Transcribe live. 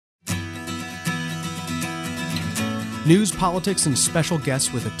News, politics, and special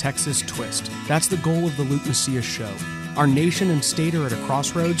guests with a Texas twist. That's the goal of the Luke Macias Show. Our nation and state are at a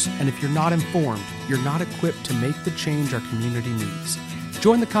crossroads, and if you're not informed, you're not equipped to make the change our community needs.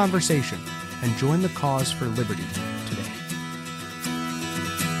 Join the conversation and join the cause for liberty today.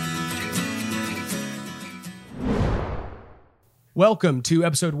 Welcome to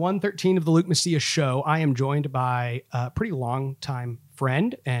episode 113 of the Luke Macias Show. I am joined by a pretty long-time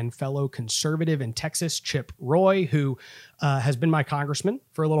friend and fellow conservative in Texas, Chip Roy, who has been my congressman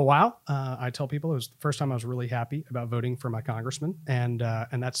for a little while. I tell people it was the first time I was really happy about voting for my congressman, and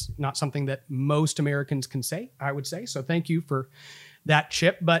that's not something that most Americans can say, I would say. So thank you for that,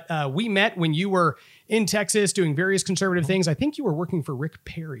 Chip. But we met when you were in Texas doing various conservative things. I think you were working for Rick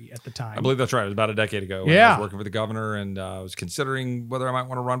Perry at the time. I believe that's right. It was about a decade ago. Yeah. I was working for the governor, and I was considering whether I might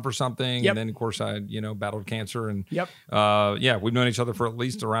want to run for something. Yep. And then, of course, I battled cancer. And Yep. We've known each other for at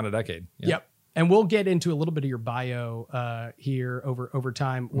least around a decade. Yep. And we'll get into a little bit of your bio here over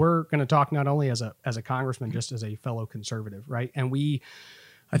time. We're going to talk not only as a congressman, just as a fellow conservative, right? And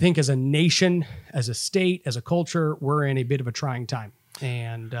I think as a nation, as a state, as a culture, we're in a bit of a trying time.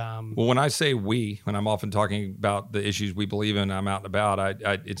 And well, when I say we, when I'm often talking about the issues we believe in, I'm out and about.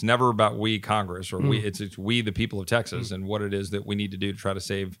 It's never about we Congress or we. It's we the people of Texas and what it is that we need to do to try to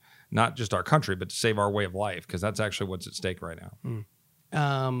save not just our country, but to save our way of life, because that's actually what's at stake right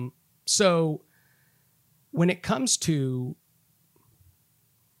now. So when it comes to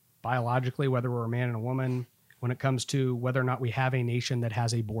biologically, whether we're a man and a woman, when it comes to whether or not we have a nation that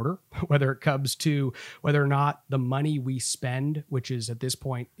has a border, whether it comes to whether or not the money we spend, which is at this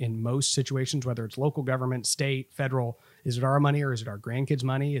point in most situations, whether it's local government, state, federal, is it our money or is it our grandkids'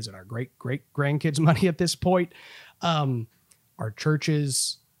 money? Is it our great-great-grandkids' money at this point? Our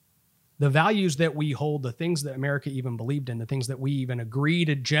churches, the values that we hold, the things that America even believed in, the things that we even agree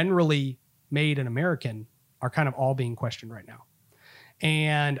to generally made an American are kind of all being questioned right now.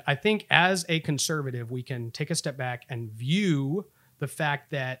 And I think as a conservative, we can take a step back and view the fact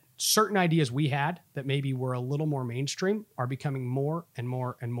that certain ideas we had that maybe were a little more mainstream are becoming more and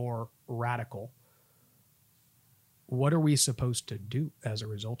more and more radical. What are we supposed to do as a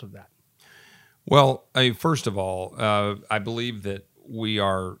result of that? Well, first of all, I believe that we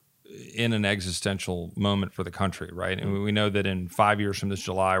are in an existential moment for the country, right? And we know that in 5 years from this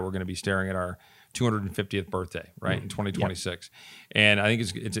July, we're going to be staring at our 250th birthday, right, in 2026. Yep. And I think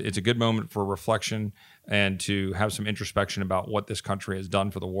it's a good moment for reflection and to have some introspection about what this country has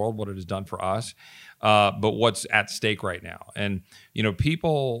done for the world, what it has done for us, but what's at stake right now. And,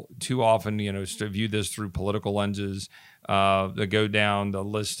 people too often, view this through political lenses. They go down the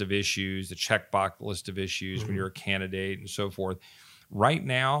list of issues, the checkbox list of issues when you're a candidate and so forth. Right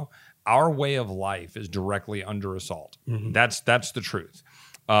now, our way of life is directly under assault. That's the truth.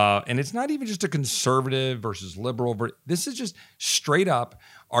 And it's not even just a conservative versus liberal. This is just straight up,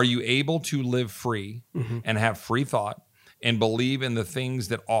 are you able to live free and have free thought and believe in the things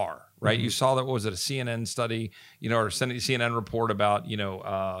that are, right? You saw that, what was it, a CNN study, or a CNN report about,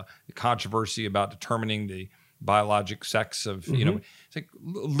 the controversy about determining the biologic sex of, it's like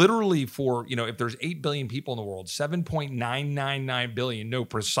literally for, if there's 8 billion people in the world, 7.999 billion know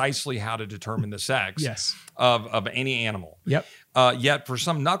precisely how to determine the sex of any animal. Yep. Yet for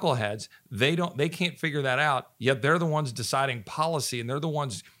some knuckleheads, they can't figure that out. Yet they're the ones deciding policy, and they're the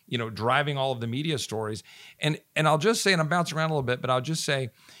ones, driving all of the media stories. And I'll just say, and I'm bouncing around a little bit, but I'll just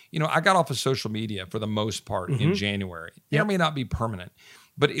say, I got off of social media for the most part in January. It may not be permanent,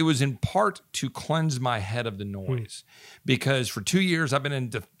 but it was in part to cleanse my head of the noise, because for 2 years I've been in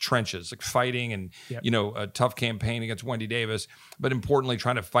the trenches, like fighting and, a tough campaign against Wendy Davis, but importantly,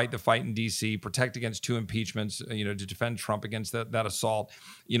 trying to fight the fight in D.C., protect against 2 impeachments, to defend Trump against that assault,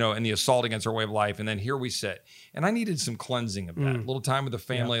 and the assault against our way of life. And then here we sit. And I needed some cleansing of that, a little time with the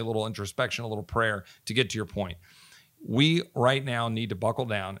family, a little introspection, a little prayer to get to your point. We right now need to buckle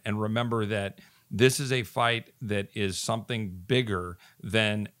down and remember that this is a fight that is something bigger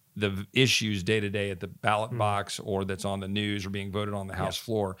than the issues day to day at the ballot box or that's on the news or being voted on the House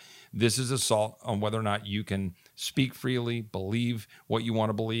floor. This is assault on whether or not you can speak freely, believe what you want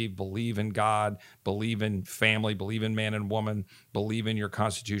to believe in God, believe in family, believe in man and woman, believe in your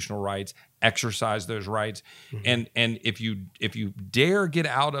constitutional rights, exercise those rights. And if you dare get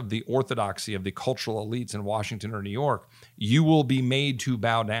out of the orthodoxy of the cultural elites in Washington or New York, you will be made to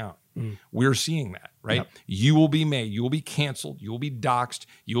bow down. We're seeing that, right? Yep. You will be canceled, you will be doxxed,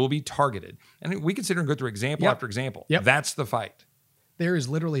 you will be targeted. And we can sit here and go through example after example. Yep. That's the fight. There is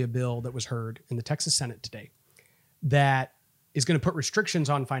literally a bill that was heard in the Texas Senate today that is going to put restrictions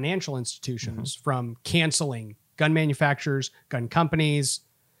on financial institutions from canceling gun manufacturers, gun companies,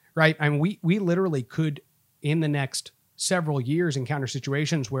 right? I mean, we literally could in the next several years encounter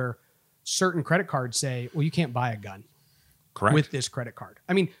situations where certain credit cards say, well, you can't buy a gun with this credit card.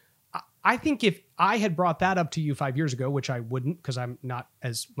 I mean, I think if I had brought that up to you 5 years ago, which I wouldn't because I'm not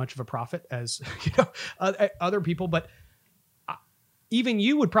as much of a prophet as other people, but even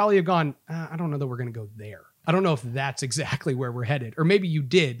you would probably have gone, I don't know that we're going to go there. I don't know if that's exactly where we're headed, or maybe you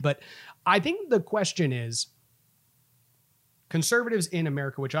did. But I think the question is, conservatives in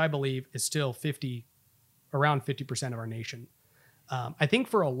America, which I believe is still around 50% of our nation, I think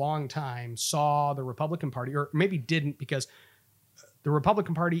for a long time saw the Republican Party, or maybe didn't, because the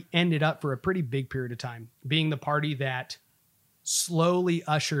Republican Party ended up for a pretty big period of time being the party that slowly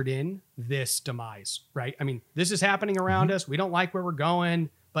ushered in this demise, right? I mean, this is happening around us. We don't like where we're going,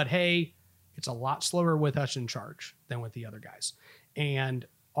 but hey, it's a lot slower with us in charge than with the other guys. And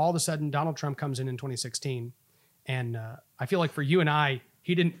all of a sudden, Donald Trump comes in 2016. And I feel like for you and I,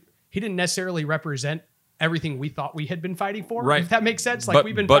 he didn't necessarily represent everything we thought we had been fighting for. Right. If that makes sense. Like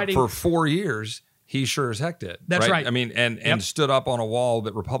we've been fighting for 4 years. He sure as heck did. That's right. I mean, and stood up on a wall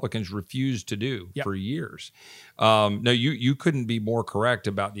that Republicans refused to do for years. No, you couldn't be more correct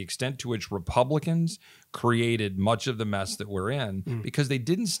about the extent to which Republicans created much of the mess that we're in because they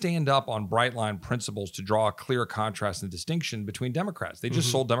didn't stand up on bright line principles to draw a clear contrast and distinction between Democrats. They just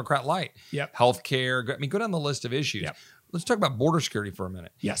sold Democrat light. Healthcare. I mean, go down the list of issues. Let's talk about border security for a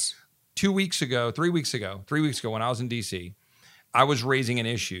minute. Yes. 3 weeks ago, when I was in D.C., I was raising an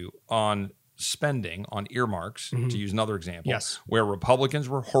issue on spending on earmarks, to use another example, where Republicans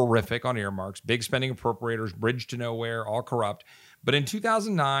were horrific on earmarks, big spending appropriators, bridge to nowhere, all corrupt. But in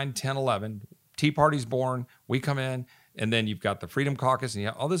 2009, 10, 11, Tea Party's born, we come in, and then you've got the Freedom Caucus and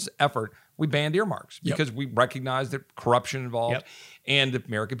all this effort. We banned earmarks because we recognized that corruption involved. And the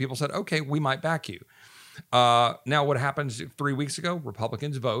American people said, okay, we might back you. Now, what happens 3 weeks ago?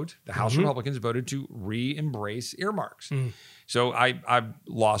 Republicans vote. The House Republicans voted to re-embrace earmarks. So I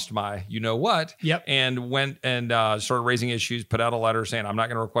lost my you-know-what and went and started raising issues, put out a letter saying I'm not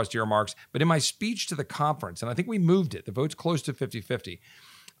going to request earmarks. But in my speech to the conference, and I think we moved it, the vote's close to 50-50.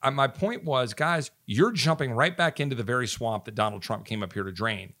 My point was, guys, you're jumping right back into the very swamp that Donald Trump came up here to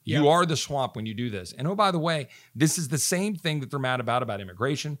drain. You are the swamp when you do this. And oh, by the way, this is the same thing that they're mad about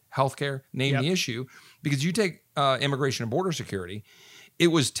immigration, healthcare, name the issue. Because you take immigration and border security, it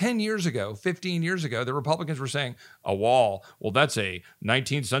was 10 years ago, 15 years ago, the Republicans were saying a wall, well, that's a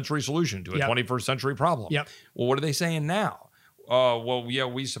 19th century solution to a 21st century problem. Well, what are they saying now?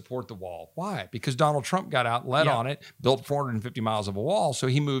 We support the wall. Why? Because Donald Trump got out, led on it, built 450 miles of a wall, so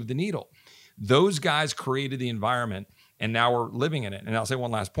he moved the needle. Those guys created the environment, and now we're living in it. And I'll say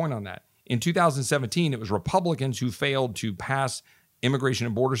one last point on that. In 2017, it was Republicans who failed to pass immigration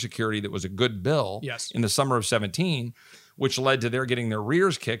and border security that was a good bill in the summer of 17, which led to their getting their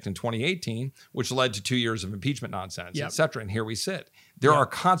rears kicked in 2018, which led to 2 years of impeachment nonsense, et cetera. And here we sit. There are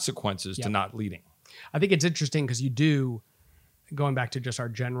consequences to not leading. I think it's interesting because going back to just our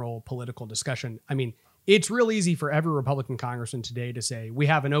general political discussion, I mean, it's real easy for every Republican congressman today to say, we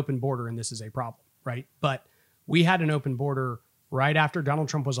have an open border and this is a problem, right? But we had an open border right after Donald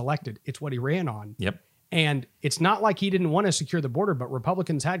Trump was elected. It's what he ran on. And it's not like he didn't want to secure the border, but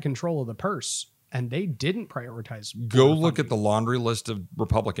Republicans had control of the purse and they didn't prioritize. Go look at the laundry list of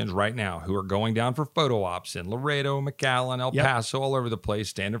Republicans right now who are going down for photo ops in Laredo, McAllen, El Paso, all over the place,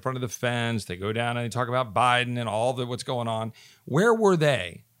 stand in front of the fence. They go down and they talk about Biden and all of what's going on. Where were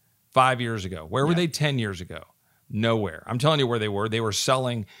they 5 years ago? Where were they 10 years ago? Nowhere. I'm telling you where they were. They were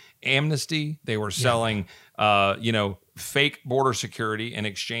selling amnesty. They were selling, fake border security in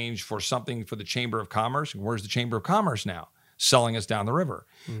exchange for something for the Chamber of Commerce. And where's the Chamber of Commerce now? Selling us down the river.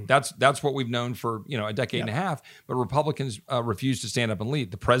 That's what we've known for a decade and a half. But Republicans refused to stand up and lead.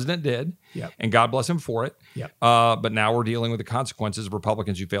 The president did, and God bless him for it. But now we're dealing with the consequences of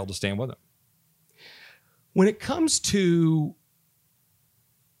Republicans who failed to stand with him. When it comes to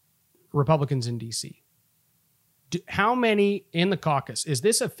Republicans in D.C., how many in the caucus, is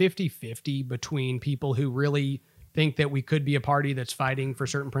this a 50-50 between people who really think that we could be a party that's fighting for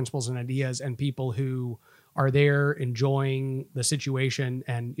certain principles and ideas and people who are there enjoying the situation?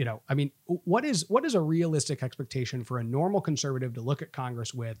 And, I mean, what is a realistic expectation for a normal conservative to look at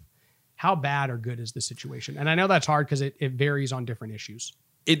Congress with? How bad or good is the situation? And I know that's hard because it varies on different issues.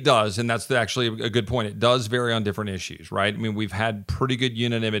 It does, and that's actually a good point. It does vary on different issues, right? I mean, we've had pretty good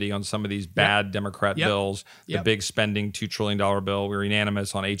unanimity on some of these bad Democrat bills. The big spending $2 trillion bill, we were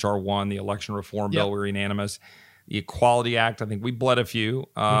unanimous. On H.R. 1, the election reform bill, we were unanimous. The Equality Act, I think we bled a few.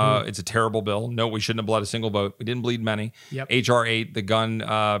 It's a terrible bill. No, we shouldn't have bled a single vote. We didn't bleed many. Yep. HR 8, the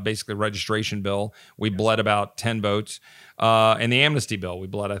gun basically registration bill, we bled about 10 votes. And the amnesty bill, we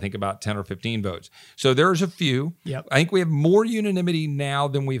bled, I think, about 10 or 15 votes. So there's a few. Yep. I think we have more unanimity now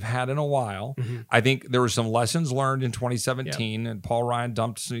than we've had in a while. I think there were some lessons learned in 2017, and Paul Ryan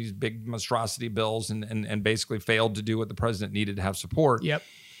dumped these big monstrosity bills and basically failed to do what the president needed to have support. Yep.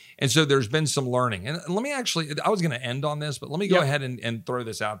 And so there's been some learning. And let me actually, I was going to end on this, but let me go ahead and throw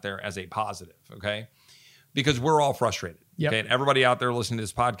this out there as a positive, okay? Because we're all frustrated. Yep. Okay. And everybody out there listening to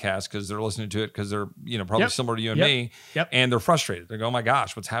this podcast, because they're listening to it because they're, probably similar to you and me. Yep. And they're frustrated. They go, oh my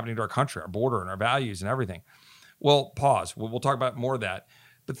gosh, what's happening to our country, our border, and our values and everything? Well, pause. We'll talk about more of that.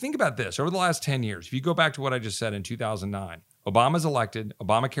 But think about this. Over the last 10 years, if you go back to what I just said in 2009, Obama's elected,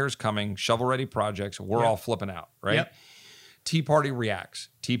 Obamacare is coming, shovel-ready projects, we're all flipping out, right? Yep. Tea Party reacts.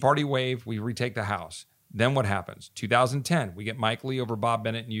 Tea Party wave, we retake the House. Then what happens? 2010, we get Mike Lee over Bob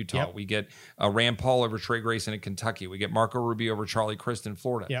Bennett in Utah. Yep. We get Rand Paul over Trey Grayson in Kentucky. We get Marco Rubio over Charlie Crist in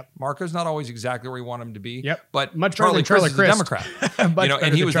Florida. Yep. Marco's not always exactly where we want him to be, Yep. but Much Charlie better than Crist is Charlie a Crist. Democrat.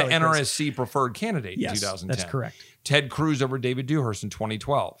 And he was the Charlie Crist. NRSC preferred candidate in 2010. That's correct. Ted Cruz over David Dewhurst in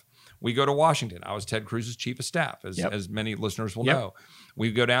 2012. We go to Washington. I was Ted Cruz's chief of staff, as many listeners will know.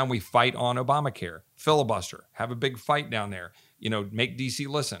 We go down, we fight on Obamacare, filibuster, have a big fight down there, make DC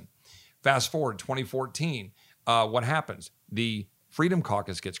listen. Fast forward 2014, what happens? The Freedom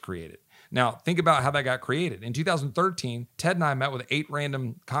Caucus gets created. Now, think about how that got created. In 2013, Ted and I met with 8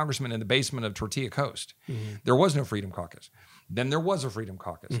 random congressmen in the basement of Tortilla Coast. There was no Freedom Caucus. Then there was a Freedom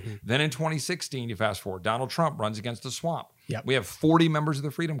Caucus. Then in 2016, you fast forward, Donald Trump runs against the swamp. Yep. We have 40 members of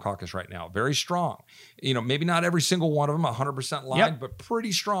the Freedom Caucus right now, very strong. Maybe not every single one of them 100% lined, but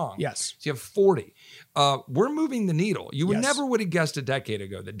pretty strong. Yes. So you have 40. We're moving the needle. You would Yes. never would have guessed a decade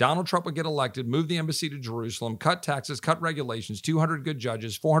ago that Donald Trump would get elected, move the embassy to Jerusalem, cut taxes, cut regulations, 200 good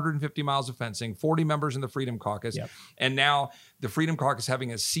judges, 450 miles of fencing, 40 members in the Freedom Caucus. Yep. And now the Freedom Caucus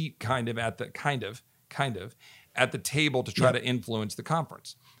having a seat kind of at the table to try to influence the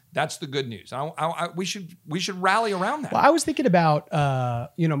conference. That's the good news. We should rally around that. Well, I was thinking about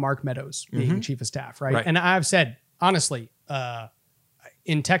Mark Meadows being chief of staff, right? And I've said honestly,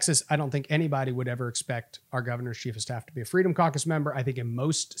 in Texas, I don't think anybody would ever expect our governor's chief of staff to be a Freedom Caucus member. I think in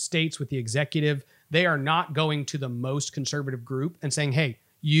most states with the executive, they are not going to the most conservative group and saying, "Hey,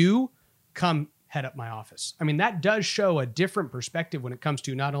 you come head up my office." I mean, that does show a different perspective when it comes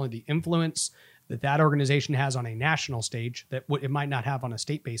to not only the influence that organization has on a national stage that it might not have on a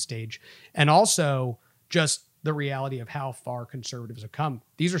state-based stage, and also just the reality of how far conservatives have come.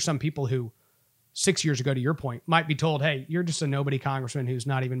 These are some people who 6 years ago, to your point, might be told, "Hey, you're just a nobody congressman who's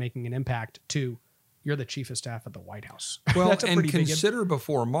not even making an impact," to you're the chief of staff at the White House. Well, That's a and pretty consider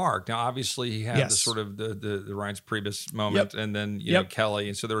before Mark. Now, obviously, he had the sort of the Reince Priebus moment, and then Kelly,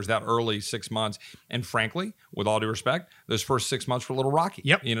 and so there was that early 6 months. And frankly, with all due respect, those first 6 months were a little rocky.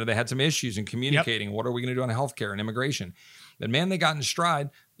 They had some issues in communicating. What are we going to do on healthcare and immigration? But man, they got in stride.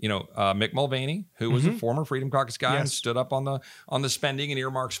 Mick Mulvaney, who was a former Freedom Caucus guy and stood up on the spending and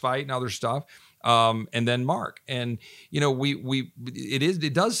earmarks fight and other stuff. And then Mark, and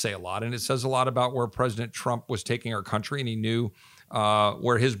it does say a lot, and it says a lot about where President Trump was taking our country, and he knew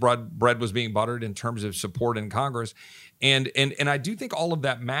where his bread was being buttered in terms of support in Congress, and I do think all of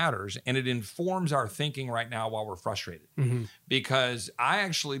that matters, and it informs our thinking right now while we're frustrated, because I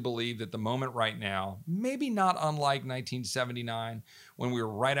actually believe that the moment right now, maybe not unlike 1979 when we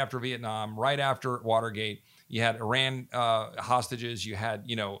were right after Vietnam, right after Watergate. You had Iran hostages. You had,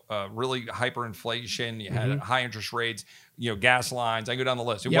 really hyperinflation. You had high interest rates. Gas lines. I go down the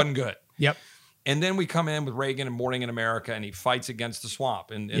list. It wasn't good. Yep. And then we come in with Reagan and Morning in America, and he fights against the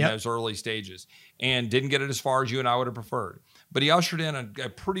swamp in those early stages, and didn't get it as far as you and I would have preferred. But he ushered in a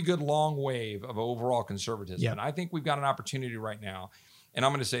pretty good long wave of overall conservatism. Yep. And I think we've got an opportunity right now. And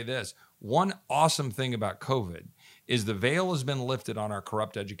I'm going to say this: one awesome thing about COVID is the veil has been lifted on our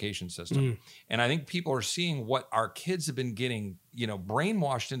corrupt education system. And I think people are seeing what our kids have been getting,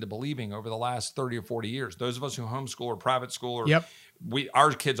 brainwashed into believing over the last 30 or 40 years. Those of us who homeschool or private school, or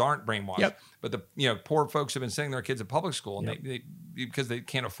our kids aren't brainwashed, but the poor folks have been sending their kids to public school, and they because they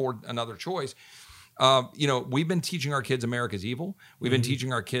can't afford another choice. We've been teaching our kids America's evil. We've been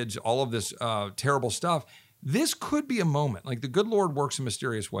teaching our kids all of this terrible stuff. This could be a moment, like the good Lord works in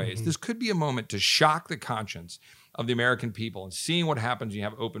mysterious ways. This could be a moment to shock the conscience of the American people, and seeing what happens when you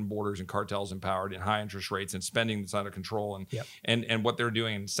have open borders and cartels empowered and high interest rates and spending that's out of control, and what they're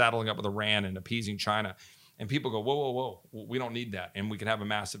doing and saddling up with Iran and appeasing China. And people go, whoa, we don't need that. And we can have a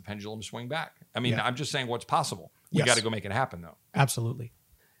massive pendulum swing back. I mean, I'm just saying what's possible. We got to go make it happen, though. Absolutely.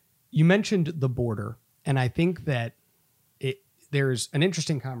 You mentioned the border, And I think that there's an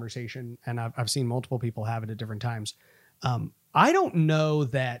interesting conversation, and I've seen multiple people have it at different times. I don't know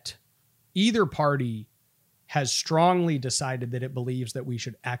that either party has strongly decided that it believes that we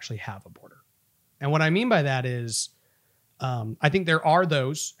should actually have a border. And what I mean by that is, I think there are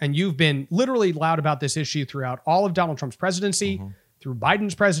those, and you've been literally loud about this issue throughout all of Donald Trump's presidency, through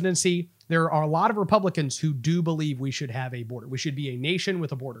Biden's presidency. There are a lot of Republicans who do believe we should have a border. We should be a nation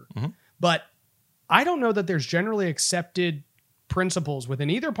with a border. But I don't know that there's generally accepted principles within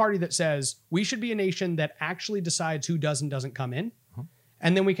either party that says we should be a nation that actually decides who does and doesn't come in.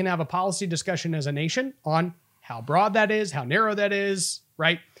 And then we can have a policy discussion as a nation on how broad that is, how narrow that is,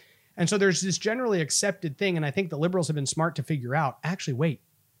 right? And so there's this generally accepted thing. And I think the liberals have been smart to figure out, actually, wait,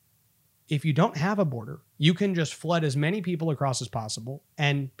 if you don't have a border, you can just flood as many people across as possible.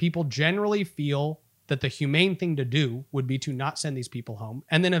 And people generally feel that the humane thing to do would be to not send these people home.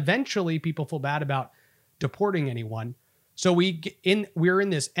 And then eventually people feel bad about deporting anyone. So we're in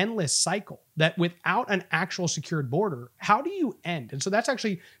this endless cycle that without an actual secured border, how do you end? And so that's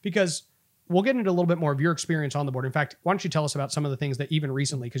actually because we'll get into a little bit more of your experience on the border. In fact, why don't you tell us about some of the things that even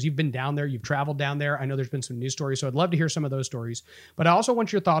recently, because you've been down there, you've traveled down there. I know there's been some news stories, so I'd love to hear some of those stories. But I also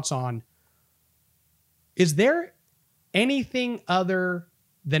want your thoughts on, is there anything other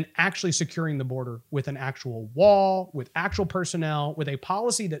than actually securing the border with an actual wall, with actual personnel, with a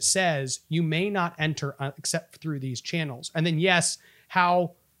policy that says you may not enter except through these channels? And then, yes,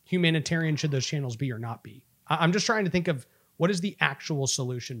 how humanitarian should those channels be or not be? I'm just trying to think of what is the actual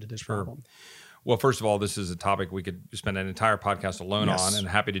solution to this problem. Well, first of all, this is a topic we could spend an entire podcast alone on, and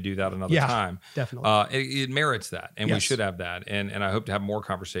happy to do that another time. Definitely. It merits that, and we should have that. And I hope to have more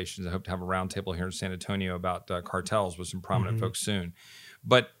conversations. I hope to have a roundtable here in San Antonio about cartels with some prominent folks soon.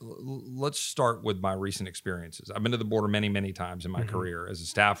 But let's start with my recent experiences. I've been to the border many, many times in my career as a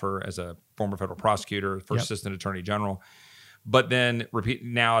staffer, as a former federal prosecutor, first assistant attorney general. But then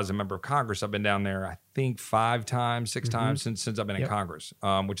now as a member of Congress, I've been down there, I think 5 times, 6 times since I've been in Congress,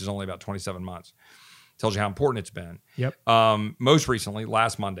 which is only about 27 months. Tells you how important it's been. Most recently,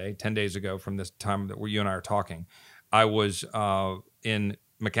 last Monday, 10 days ago from this time that you and I are talking, I was in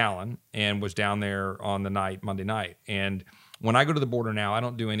McAllen and was down there on the Monday night. And when I go to the border now, I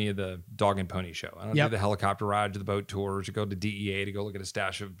don't do any of the dog and pony show. I don't do the helicopter rides, the boat tours, or go to DEA to go look at a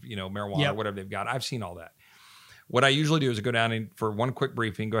stash of marijuana or whatever they've got. I've seen all that. What I usually do is I go down for one quick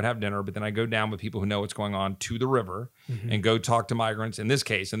briefing, go and have dinner, but then I go down with people who know what's going on to the river and go talk to migrants. In this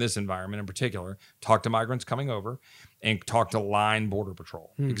case, in this environment in particular, talk to migrants coming over and talk to line border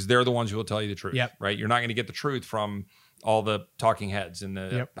patrol because they're the ones who will tell you the truth, right? You're not going to get the truth from all the talking heads and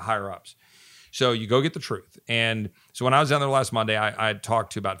the higher ups. So you go get the truth. And so when I was down there last Monday, I had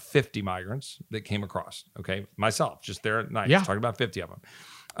talked to about 50 migrants that came across, myself, just there at night, talking about 50 of them.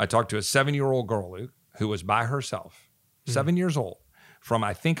 I talked to a 7-year-old girl, Luke, who was by herself, 7 years old, from,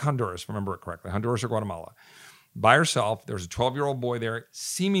 I think, Honduras, if I remember it correctly, Honduras or Guatemala. By herself, there was a 12-year-old boy there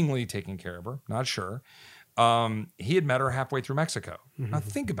seemingly taking care of her, not sure. He had met her halfway through Mexico. Now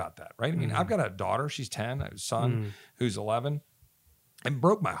think about that, right? I mean, I've got a daughter, she's 10, a son who's 11. It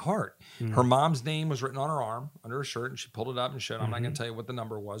broke my heart. Her mom's name was written on her arm under her shirt, and she pulled it up and showed. I'm not going to tell you what the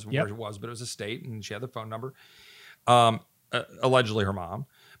number was, where it was, but it was a state, and she had the phone number. Allegedly her mom,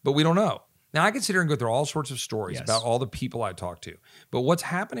 but we don't know. Now, I could sit here and go through all sorts of stories about all the people I talked to. But what's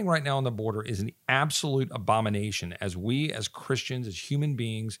happening right now on the border is an absolute abomination. As we, as Christians, as human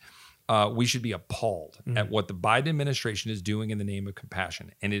beings, we should be appalled at what the Biden administration is doing in the name of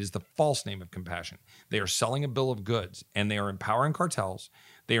compassion. And it is the false name of compassion. They are selling a bill of goods, and they are empowering cartels.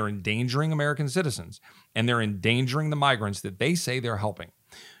 They are endangering American citizens, and they're endangering the migrants that they say they're helping.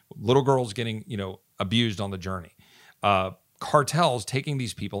 Little girls getting, abused on the journey. Cartels taking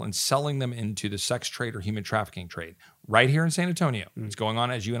these people and selling them into the sex trade or human trafficking trade right here in San Antonio. It's going on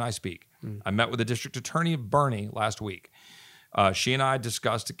as you and I speak. I met with the district attorney of Bernie last week. She and I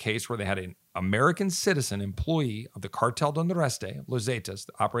discussed a case where they had an American citizen employee of the Cartel del Noreste, of Los Zetas,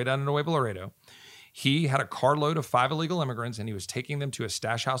 that operate out of Nuevo Laredo. He had a carload of 5 illegal immigrants, and he was taking them to a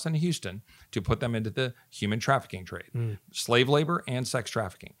stash house in Houston to put them into the human trafficking trade, slave labor and sex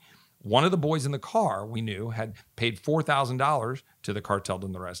trafficking. One of the boys in the car, we knew, had paid $4,000 to the Cartel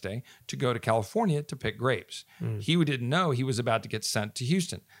del Noreste to go to California to pick grapes. He didn't know he was about to get sent to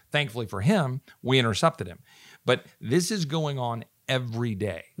Houston. Thankfully for him, we intercepted him. But this is going on every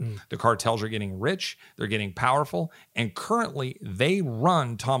day. The cartels are getting rich, they're getting powerful, and currently they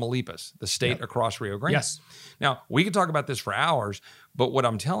run Tamaulipas, the state across Rio Grande. Now, we could talk about this for hours, but what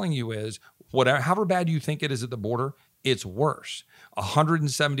I'm telling you is, however bad you think it is at the border, It's worse.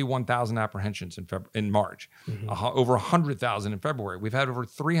 171,000 apprehensions in March, over 100,000 in February. We've had over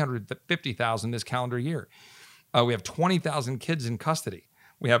 350,000 this calendar year. We have 20,000 kids in custody.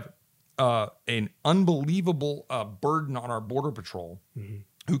 We have an unbelievable burden on our Border Patrol,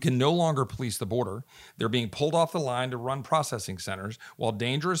 who can no longer police the border. They're being pulled off the line to run processing centers while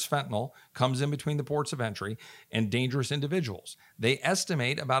dangerous fentanyl comes in between the ports of entry and dangerous individuals. They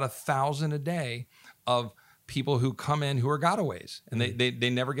estimate about 1,000 a day of people who come in who are gotaways, and they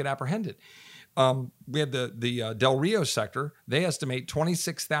never get apprehended. We had the Del Rio sector. They estimate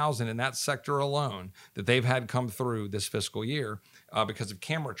 26,000 in that sector alone that they've had come through this fiscal year because of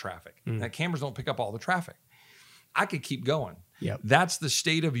camera traffic. Now, cameras don't pick up all the traffic. I could keep going. That's the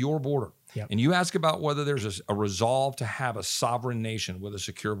state of your border. And you ask about whether there's a resolve to have a sovereign nation with a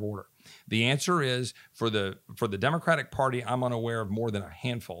secure border. The answer is for the Democratic Party, I'm unaware of more than a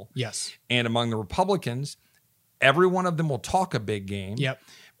handful. Yes. And among the Republicans, every one of them will talk a big game.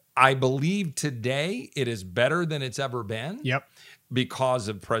 I believe today it is better than it's ever been. Because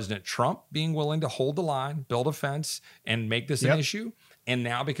of President Trump being willing to hold the line, build a fence, and make this an issue. And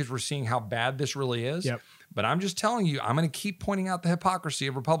now because we're seeing how bad this really is. But I'm just telling you, I'm going to keep pointing out the hypocrisy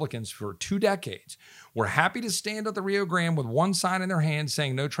of Republicans for 2 decades. We're happy to stand at the Rio Grande with one sign in their hand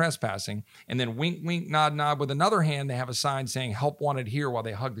saying no trespassing, and then wink, wink, nod, nod with another hand, they have a sign saying help wanted here while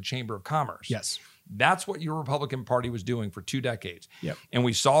they hug the Chamber of Commerce. That's what your Republican Party was doing for 2 decades. And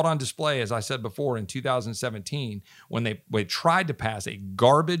we saw it on display, as I said before, in 2017, when they tried to pass a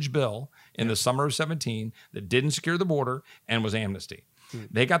garbage bill in the summer of 17 that didn't secure the border and was amnesty.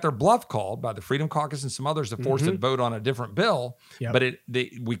 They got their bluff called by the Freedom Caucus and some others to force them to vote on a different bill, but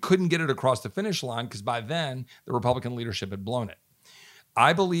we couldn't get it across the finish line because by then the Republican leadership had blown it.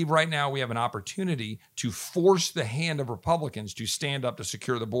 I believe right now we have an opportunity to force the hand of Republicans to stand up to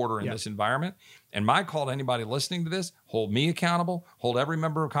secure the border in this environment. And my call to anybody listening to this, hold me accountable, hold every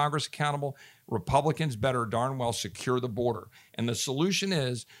member of Congress accountable. Republicans better darn well secure the border. And the solution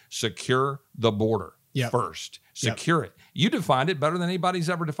is secure the border first. Secure it. You defined it better than anybody's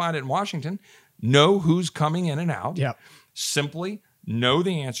ever defined it in Washington. Know who's coming in and out. Simply know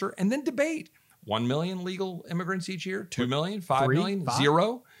the answer and then debate. 1 million legal immigrants each year, 2 million, 5 million,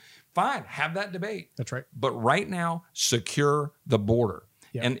 0. Fine, have that debate. That's right. But right now, secure the border.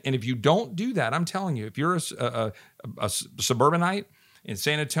 And if you don't do that, I'm telling you, if you're a suburbanite in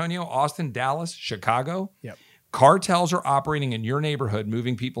San Antonio, Austin, Dallas, Chicago, cartels are operating in your neighborhood,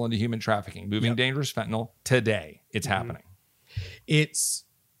 moving people into human trafficking, moving dangerous fentanyl today. It's happening. It's,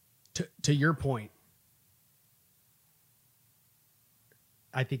 to your point,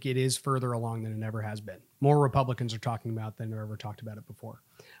 I think it is further along than it ever has been. More Republicans are talking about than they've ever talked about it before.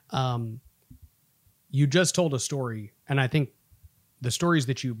 You just told a story, and I think the stories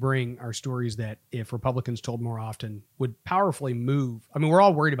that you bring are stories that if Republicans told more often would powerfully move. I mean, we're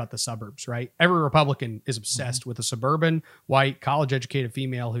all worried about the suburbs, right? Every Republican is obsessed with a suburban, white, college-educated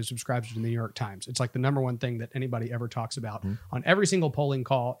female who subscribes to the New York Times. It's like the number one thing that anybody ever talks about on every single polling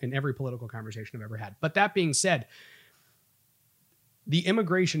call in every political conversation I've ever had. But that being said, the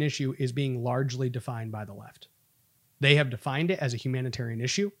immigration issue is being largely defined by the left. They have defined it as a humanitarian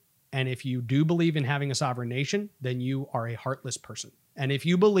issue. And if you do believe in having a sovereign nation, then you are a heartless person. And if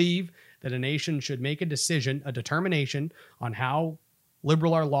you believe that a nation should make a decision, a determination on how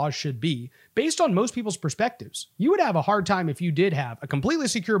liberal our laws should be, based on most people's perspectives, you would have a hard time if you did have a completely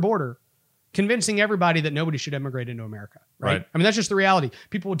secure border convincing everybody that nobody should immigrate into America, right? I mean, that's just the reality.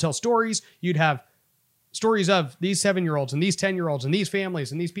 People would tell stories. You'd have stories of these 7-year-olds and these 10-year-olds and these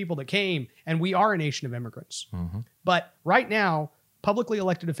families and these people that came, and we are a nation of immigrants. But right now, publicly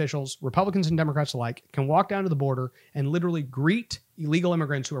elected officials, Republicans and Democrats alike, can walk down to the border and literally greet illegal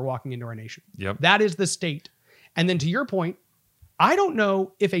immigrants who are walking into our nation. That is the state. And then to your point, I don't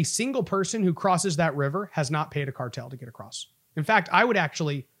know if a single person who crosses that river has not paid a cartel to get across. In fact, I would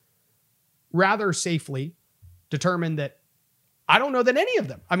actually rather safely determine that I don't know that any of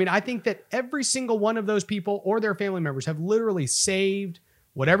them. I mean, I think that every single one of those people or their family members have literally saved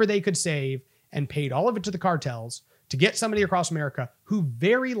whatever they could save and paid all of it to the cartels to get somebody across America who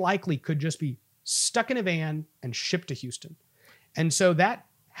very likely could just be stuck in a van and shipped to Houston. And so that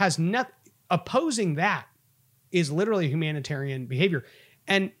has not, opposing that is literally humanitarian behavior.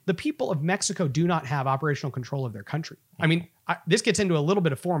 And the people of Mexico do not have operational control of their country. I mean, this gets into a little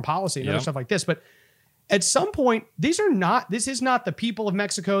bit of foreign policy and other stuff like this, but at some point, this is not the people of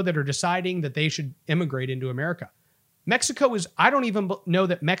Mexico that are deciding that they should immigrate into America. I don't even know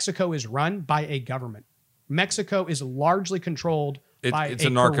that Mexico is run by a government. Mexico is largely controlled by it's a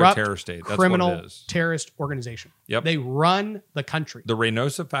corrupt narco-terror state. That's criminal what it is. terrorist organization. Yep. They run the country. The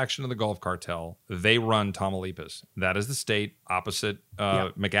Reynosa faction of the Gulf Cartel, they run Tamaulipas. That is the state opposite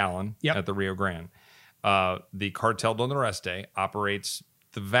McAllen at the Rio Grande. The Cartel del Noreste operates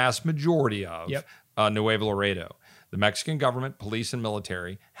the vast majority of Nuevo Laredo. The Mexican government, police, and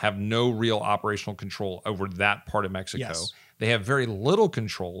military have no real operational control over that part of Mexico. Yes. They have very little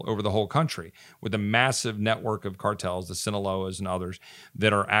control over the whole country with a massive network of cartels, the Sinaloas and others,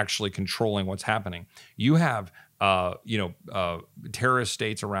 that are actually controlling what's happening. You have terrorist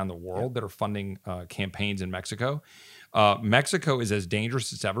states around the world that are funding campaigns in Mexico. Mexico is as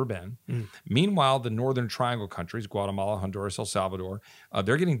dangerous as it's ever been. Meanwhile, the Northern Triangle countries, Guatemala, Honduras, El Salvador,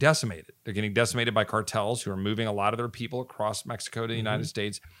 they're getting decimated. They're getting decimated by cartels who are moving a lot of their people across Mexico to the United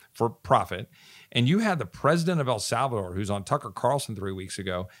States for profit. And you had the president of El Salvador, who's on Tucker Carlson 3 weeks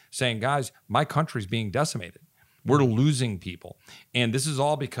ago, saying, guys, my country's being decimated. We're losing people. And this is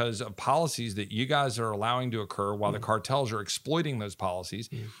all because of policies that you guys are allowing to occur while the cartels are exploiting those policies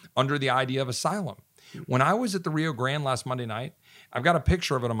under the idea of asylum. When I was at the Rio Grande last Monday night, I've got a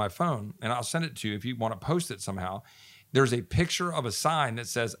picture of it on my phone, and I'll send it to you if you want to post it somehow. There's a picture of a sign that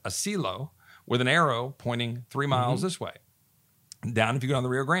says Asilo with an arrow pointing 3 miles this way, down if you go down the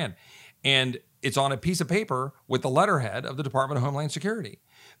Rio Grande. And it's on a piece of paper with the letterhead of the Department of Homeland Security.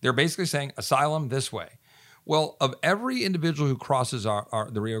 They're basically saying asylum this way. Well, of every individual who crosses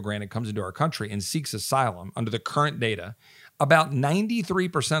the Rio Grande and comes into our country and seeks asylum under the current data, about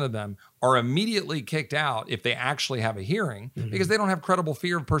 93% of them are immediately kicked out if they actually have a hearing because they don't have credible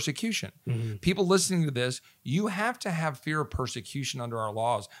fear of persecution. People listening to this, you have to have fear of persecution under our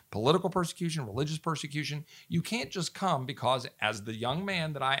laws, political persecution, religious persecution. You can't just come because, as the young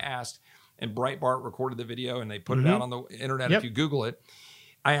man that I asked, and Breitbart recorded the video and they put it out on the internet if you Google it,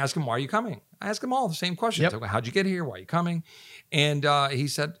 I asked him, why are you coming? I asked him all the same questions. How'd you get here? Why are you coming? And he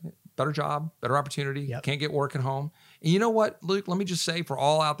said, better job, better opportunity, can't get work at home. And you know what, Luke, let me just say for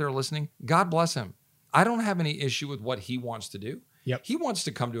all out there listening, God bless him. I don't have any issue with what he wants to do. He wants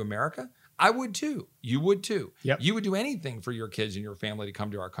to come to America. I would too. You would too. You would do anything for your kids and your family to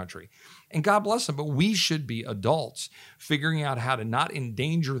come to our country. And God bless them. But we should be adults figuring out how to not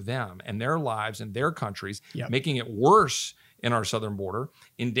endanger them and their lives and their countries, making it worse in our southern border,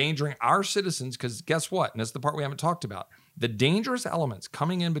 endangering our citizens, because guess what? And that's the part we haven't talked about. The dangerous elements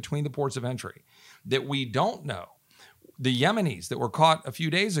coming in between the ports of entry that we don't know. The Yemenis that were caught a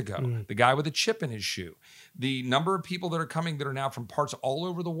few days ago, the guy with a chip in his shoe, the number of people that are coming that are now from parts all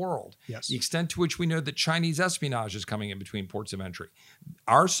over the world, the extent to which we know that Chinese espionage is coming in between ports of entry.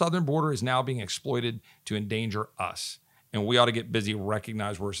 Our southern border is now being exploited to endanger us. And we ought to get busy,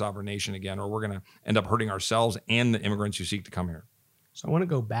 recognize we're a sovereign nation again, or we're going to end up hurting ourselves and the immigrants who seek to come here. So I want to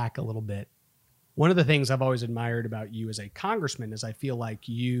go back a little bit. One of the things I've always admired about you as a congressman is I feel like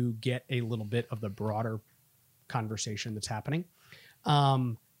you get a little bit of the broader conversation that's happening.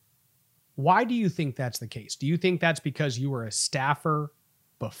 Why do you think that's the case? Do you think that's because you were a staffer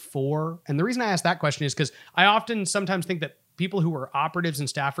before? And the reason I ask that question is because I often sometimes think that people who are operatives and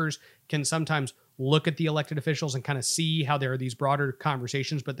staffers can sometimes look at the elected officials and kind of see how there are these broader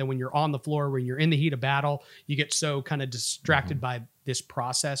conversations. But then when you're on the floor, when you're in the heat of battle, you get so kind of distracted by this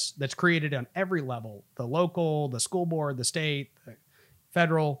process that's created on every level, the local, the school board, the state, the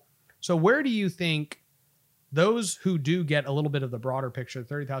federal. So where do you think those who do get a little bit of the broader picture,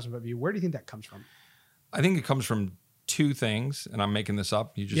 30,000 foot view, where do you think that comes from? I think it comes from two things, and I'm making this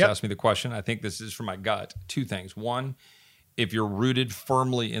up. You just asked me the question. I think this is from my gut. Two things. One, if you're rooted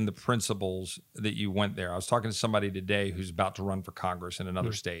firmly in the principles that you went there. I was talking to somebody today who's about to run for Congress in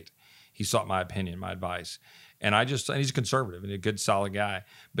another state. He sought my opinion, my advice. And he's conservative and a good, solid guy,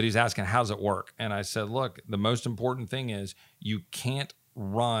 but he's asking, how does it work? And I said, look, the most important thing is you can't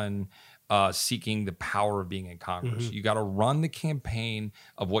run seeking the power of being in Congress. You got to run the campaign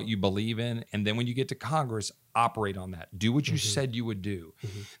of what you believe in. And then when you get to Congress, operate on that. Do what you said you would do.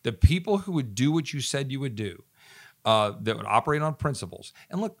 The people who would do what you said you would do, that would operate on principles.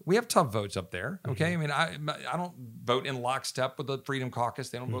 And look, we have tough votes up there. Okay. I mean, I don't vote in lockstep with the Freedom Caucus.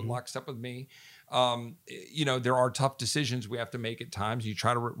 They don't vote in lockstep with me. There are tough decisions we have to make at times. You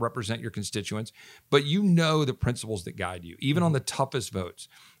try to represent your constituents, but you know the principles that guide you, even on the toughest votes.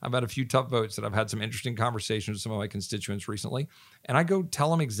 I've had a few tough votes that I've had some interesting conversations with some of my constituents recently, and I go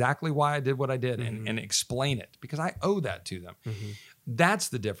tell them exactly why I did what I did and explain it because I owe that to them. That's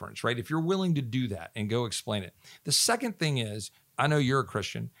the difference, right? If you're willing to do that and go explain it. The second thing is, I know you're a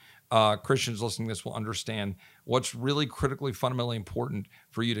Christian. Christians listening to this will understand what's really critically, fundamentally important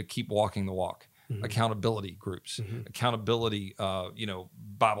for you to keep walking the walk. Accountability groups, accountability,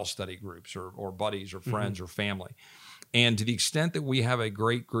 Bible study groups or buddies or friends or family. And to the extent that we have a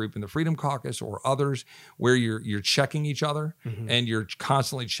great group in the Freedom Caucus or others where you're checking each other and you're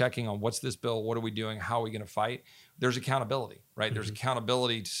constantly checking on what's this bill, what are we doing, how are we going to fight, there's accountability, right? There's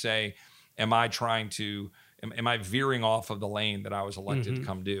accountability to say, am I veering off of the lane that I was elected to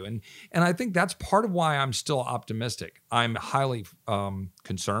come do? And I think that's part of why I'm still optimistic. I'm highly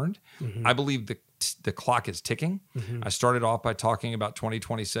concerned. I believe the clock is ticking. I started off by talking about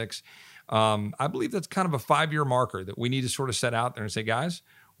 2026. I believe that's kind of a 5-year marker that we need to sort of set out there and say, guys,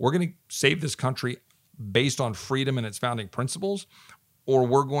 we're going to save this country based on freedom and its founding principles, or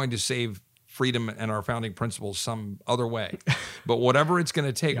we're going to save freedom and our founding principles some other way. But whatever it's going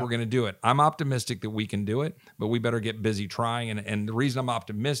to take, we're going to do it. I'm optimistic that we can do it, but we better get busy trying. And the reason I'm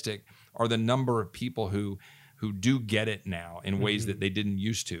optimistic are the number of people who do get it now in ways that they didn't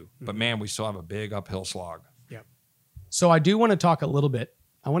used to. But man, we still have a big uphill slog. Yeah. So I do want to talk a little bit.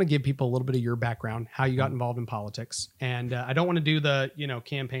 I want to give people a little bit of your background, how you got involved in politics. And I don't want to do the,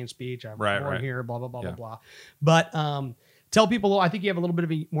 campaign speech. I'm born here, blah, blah, blah, blah, blah. But tell people, I think you have a little bit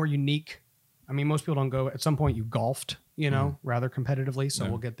of a more unique, most people don't go, at some point you golfed, rather competitively. So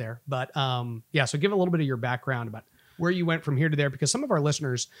we'll get there. But so give a little bit of your background about where you went from here to there, because some of our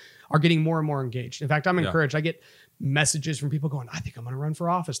listeners are getting more and more engaged. In fact, I'm encouraged. I get messages from people going, I think I'm going to run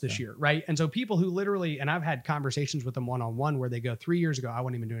for office this year. Right. And so people who literally, and I've had conversations with them one-on-one where they go, 3 years ago, I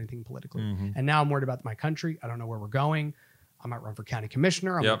wouldn't even do anything politically. And now I'm worried about my country. I don't know where we're going. I might run for county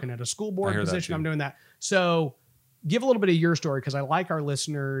commissioner. I'm looking at a school board position. I'm doing that. So give a little bit of your story, because I like our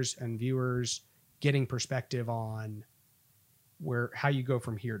listeners and viewers getting perspective on how you go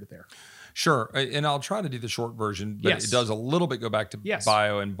from here to there. Sure. And I'll try to do the short version, but it does a little bit go back to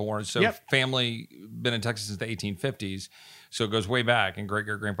bio and born. So family, been in Texas since the 1850s. So it goes way back. And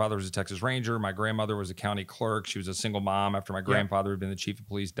great-great-grandfather was a Texas Ranger. My grandmother was a county clerk. She was a single mom after my grandfather had been the chief of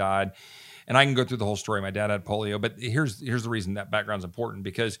police, died. And I can go through the whole story. My dad had polio. But here's the reason that background's important,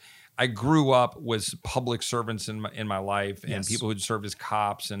 because I grew up with public servants in my life and people who'd served as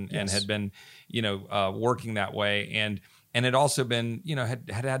cops and had been, working that way. And had also been,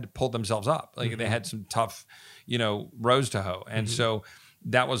 had to pull themselves up. Like they had some tough, rows to hoe. And so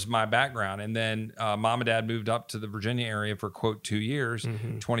that was my background. And then mom and dad moved up to the Virginia area for, quote, 2 years.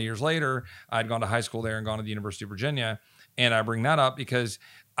 20 years later, I'd gone to high school there and gone to the University of Virginia. And I bring that up because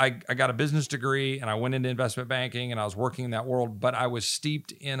I got a business degree and I went into investment banking and I was working in that world, but I was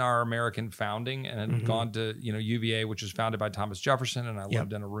steeped in our American founding and had gone to, UVA, which was founded by Thomas Jefferson. And I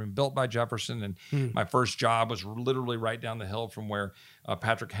lived in a room built by Jefferson. And my first job was literally right down the hill from where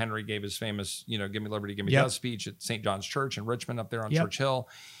Patrick Henry gave his famous, give me liberty, give me death speech at St. John's Church in Richmond up there on Church Hill.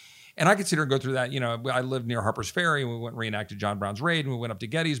 And I could sit here and go through that. I lived near Harper's Ferry and we went and reenacted John Brown's raid and we went up to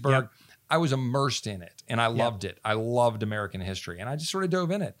Gettysburg. I was immersed in it and I loved it. I loved American history and I just sort of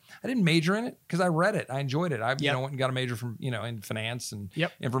dove in it. I didn't major in it because I read it. I enjoyed it. I went and got a major from, in finance and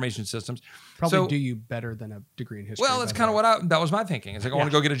information systems. Probably do you better than a degree in history. Well, that's kind of that was my thinking. It's like, I want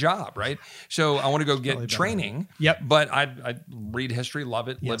to go get a job, right? So I want to go get training. But I read history, love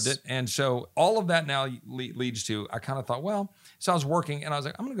it, lived it. And so all of that now leads to, I kind of thought, so I was working and I was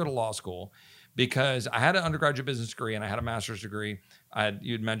like, I'm going to go to law school. Because I had an undergraduate business degree and I had a master's degree.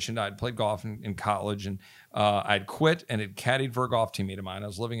 You'd mentioned I'd played golf in college and I'd quit and had caddied for a golf teammate of mine. I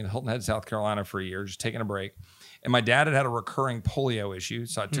was living in Hilton Head, South Carolina for a year, just taking a break. And my dad had a recurring polio issue.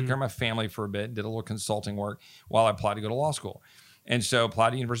 So I took care of my family for a bit, did a little consulting work while I applied to go to law school. And so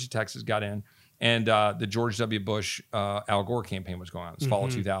applied to University of Texas, got in. And the George W. Bush, Al Gore campaign was going on. It was fall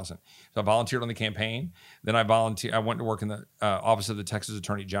of 2000. So I volunteered on the campaign. Then I went to work in the office of the Texas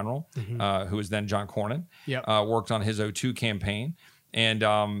Attorney General, who was then John Cornyn. Worked on his 2002 campaign. And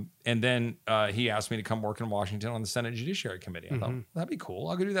then he asked me to come work in Washington on the Senate Judiciary Committee. I thought, that'd be cool.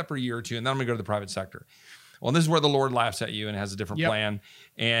 I'll go do that for a year or two. And then I'm going to go to the private sector. Well, and this is where the Lord laughs at you and has a different plan.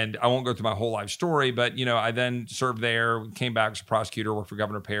 And I won't go through my whole life story, but, I then served there, came back as a prosecutor, worked for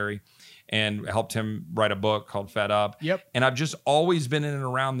Governor Perry, and helped him write a book called Fed Up. And I've just always been in and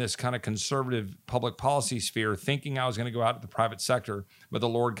around this kind of conservative public policy sphere, thinking I was going to go out to the private sector, but the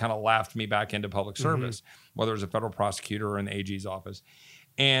Lord kind of laughed me back into public service, whether it was a federal prosecutor or in the AG's office.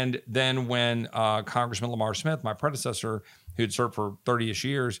 And then when Congressman Lamar Smith, my predecessor, who had served for 30-ish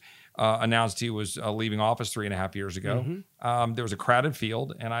years, announced he was leaving office 3.5 years ago, there was a crowded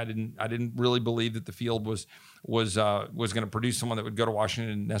field, and I didn't really believe that the field was going to produce someone that would go to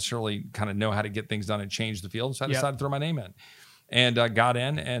Washington and necessarily kind of know how to get things done and change the field. So I decided to throw my name in. And got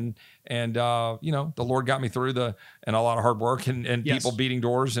in, and the Lord got me through and a lot of hard work and people beating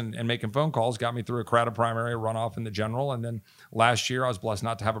doors and making phone calls got me through a crowded primary, runoff in the general, and then last year I was blessed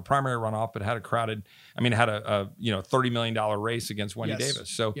not to have a primary runoff, but had a $30 million race against Wendy Davis.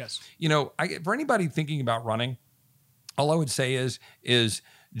 So for anybody thinking about running, all I would say is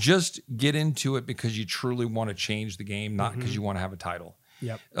just get into it because you truly want to change the game, not because you want to have a title.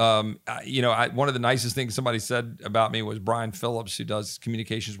 Yep. One of the nicest things somebody said about me was Brian Phillips, who does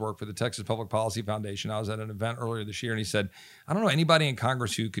communications work for the Texas Public Policy Foundation. I was at an event earlier this year, and he said, I don't know anybody in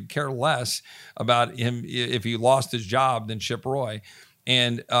Congress who could care less about him if he lost his job than Chip Roy.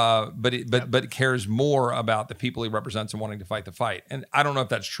 And but cares more about the people he represents and wanting to fight the fight. And I don't know if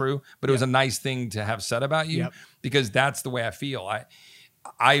that's true, but it was a nice thing to have said about you because that's the way I feel.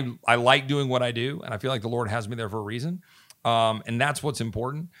 I like doing what I do, and I feel like the Lord has me there for a reason. And that's what's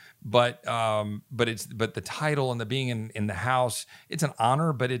important. But the title and the being in the House, it's an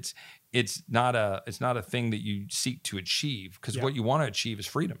honor, but it's not a thing that you seek to achieve, because what you want to achieve is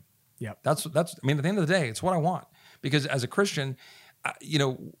freedom. Yeah. That's I mean, at the end of the day, it's what I want, because as a Christian,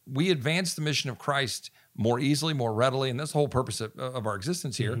 we advance the mission of Christ more easily, more readily, and that's the whole purpose of our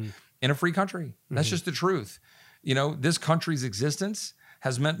existence here in a free country. That's just the truth. This country's existence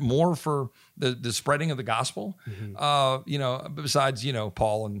has meant more for the spreading of the gospel, besides,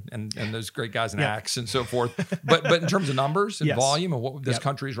 Paul and those great guys in Acts and so forth. But in terms of numbers and volume and what this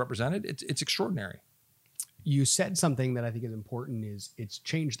country is represented, it's extraordinary. You said something that I think is important, is it's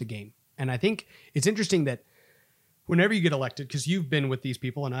changed the game. And I think it's interesting that whenever you get elected, because you've been with these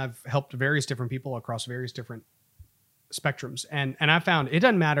people and I've helped various different people across various different spectrums. And I found it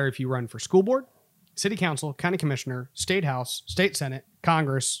doesn't matter if you run for school board, city council, county commissioner, state house, state senate,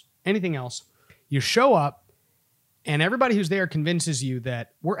 Congress, anything else. You show up and everybody who's there convinces you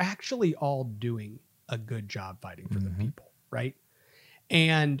that we're actually all doing a good job fighting for the people, right?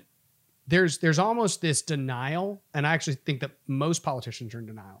 And there's almost this denial, and I actually think that most politicians are in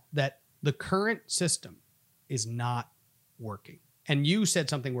denial, that the current system is not working. And you said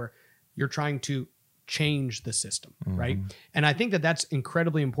something where you're trying to change the system, right? And I think that that's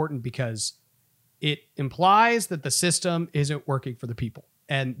incredibly important because it implies that the system isn't working for the people.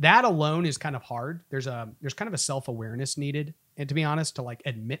 And that alone is kind of hard. There's kind of a self-awareness needed, and to be honest, to like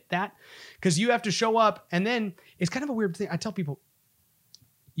admit that, because you have to show up, and then it's kind of a weird thing. I tell people,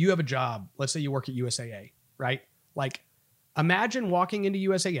 you have a job. Let's say you work at USAA, right? Like, imagine walking into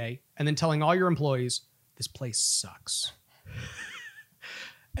USAA and then telling all your employees, this place sucks.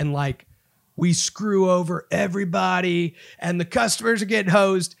 And like, we screw over everybody and the customers are getting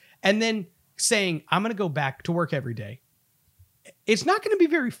hosed. And then saying, I'm going to go back to work every day. It's not going to be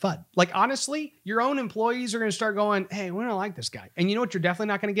very fun. Like, honestly, your own employees are going to start going, hey, we don't like this guy. And you know what? You're definitely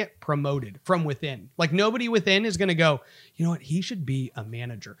not going to get promoted from within. Like, nobody within is going to go, you know what? He should be a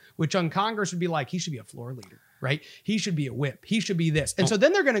manager, which on Congress would be like, he should be a floor leader, right? He should be a whip. He should be this. And so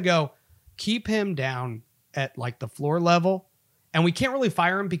then they're going to go, keep him down at like the floor level. And we can't really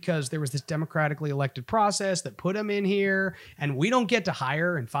fire him because there was this democratically elected process that put him in here, and we don't get to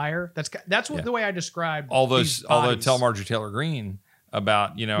hire and fire. That's what the way I describe although tell Marjorie Taylor Greene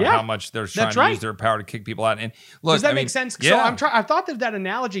about how much they're trying to use their power to kick people out. And look, does that make sense? Yeah. So I thought that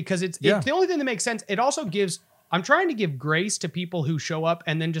analogy, because it's the only thing that makes sense. It also I'm trying to give grace to people who show up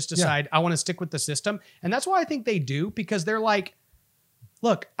and then just decide I want to stick with the system, and that's why I think they do, because they're like,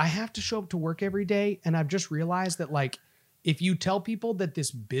 look, I have to show up to work every day, and I've just realized that like, if you tell people that this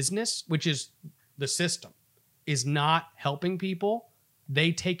business, which is the system, is not helping people,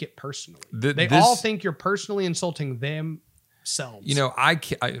 they take it personally. They all think you're personally insulting themselves.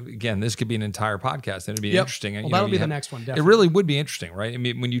 Again, this could be an entire podcast, and it'd be interesting. Well, that'll be the next one, definitely. It really would be interesting, right? I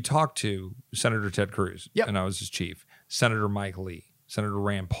mean, when you talk to Senator Ted Cruz, and I was his chief, Senator Mike Lee, Senator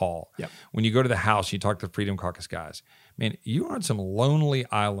Rand Paul, when you go to the House, you talk to the Freedom Caucus guys, man, you're on some lonely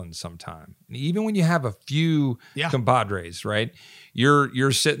island sometime. And even when you have a few compadres, right?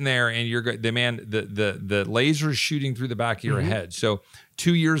 You're sitting there and the laser's shooting through the back of your head. So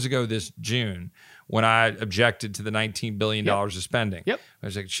 2 years ago this June, when I objected to the $19 billion of spending, I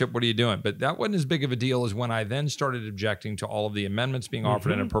was like, Chip, what are you doing? But that wasn't as big of a deal as when I then started objecting to all of the amendments being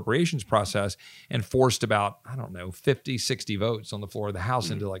offered in an appropriations process and forced about, 50, 60 votes on the floor of the House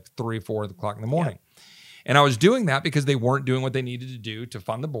into like 3, 4 o'clock in the morning. And I was doing that because they weren't doing what they needed to do to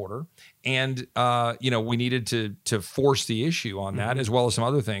fund the border. And, we needed to force the issue on that, as well as some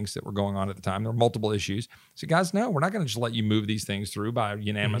other things that were going on at the time. There were multiple issues. So guys, no, we're not going to just let you move these things through by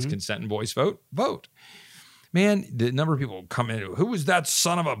unanimous consent and voice vote. Man, the number of people come in, who was that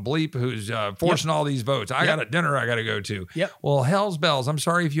son of a bleep who's forcing all these votes? I got a dinner I got to go to. Well, hell's bells. I'm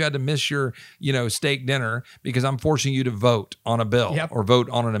sorry if you had to miss your, steak dinner because I'm forcing you to vote on a bill or vote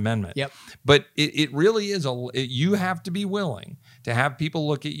on an amendment. But it really is you have to be willing to have people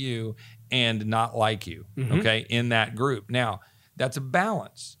look at you and not like you, okay, in that group. Now, that's a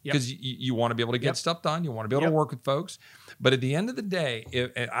balance because you want to be able to get stuff done. You want to be able to work with folks. But at the end of the day,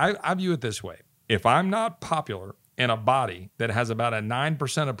 I view it this way. If I'm not popular in a body that has about a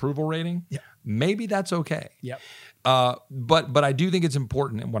 9% approval rating, maybe that's okay. Yep. But I do think it's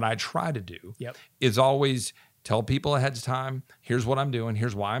important, and what I try to do is always tell people ahead of time, here's what I'm doing,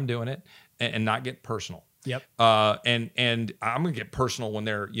 here's why I'm doing it, and not get personal. Yep. And I'm gonna get personal when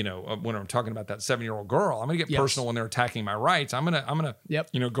they're, when I'm talking about that 7-year-old girl, I'm gonna get personal when they're attacking my rights. I'm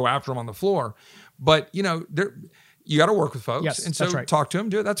gonna go after them on the floor. But you got to work with folks, and so talk to them,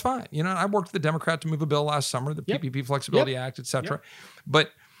 do it. That's fine. I worked with the Democrat to move a bill last summer, the PPP Flexibility Act, et cetera.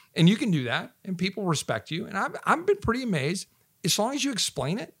 And you can do that, and people respect you. And I've been pretty amazed. As long as you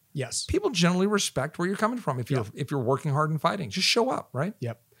explain it, people generally respect where you're coming from. If you're working hard and fighting, just show up, right?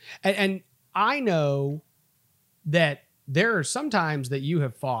 Yep. And I know that there are some times that you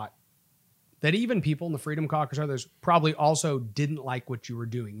have fought that even people in the Freedom Caucus or others probably also didn't like what you were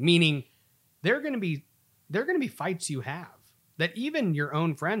doing. Meaning, there are going to be fights you have that even your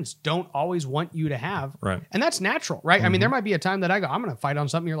own friends don't always want you to have. Right. And that's natural, right? Mm-hmm. I mean, there might be a time that I go, I'm going to fight on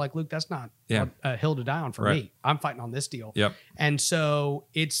something. You're like, Luke, that's not a hill to die on for me. I'm fighting on this deal. Yep. And so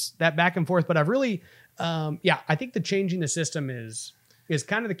it's that back and forth. But I've really, I think the changing the system is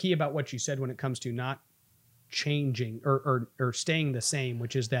kind of the key about what you said when it comes to not changing or staying the same,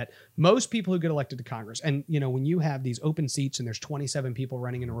 which is that most people who get elected to Congress, and when you have these open seats and there's 27 people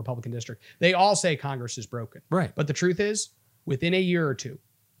running in a Republican district, they all say Congress is broken. Right. But the truth is, within a year or two,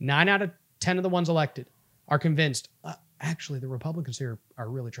 9 out of 10 of the ones elected are convinced, actually, the Republicans here are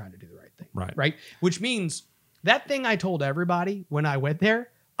really trying to do the right thing. Right. Which means that thing I told everybody when I went there,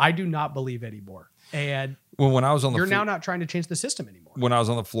 I do not believe anymore. And when I was on the you're now not trying to change the system anymore. When I was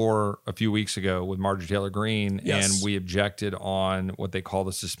on the floor a few weeks ago with Marjorie Taylor Greene, and we objected on what they call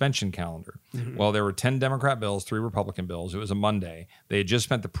the suspension calendar. Mm-hmm. Well, there were 10 Democrat bills, 3 Republican bills. It was a Monday. They had just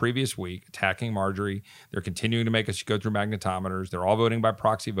spent the previous week attacking Marjorie. They're continuing to make us go through magnetometers. They're all voting by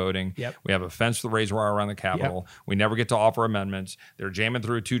proxy voting. Yep. We have a fence with a razor wire around the Capitol. Yep. We never get to offer amendments. They're jamming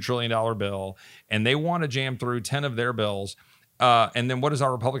through a $2 trillion bill, and they want to jam through 10 of their bills. And then what does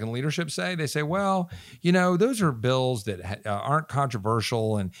our Republican leadership say? They say, well, those are bills that aren't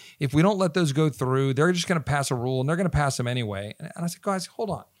controversial. And if we don't let those go through, they're just going to pass a rule and they're going to pass them anyway. And I said, guys, hold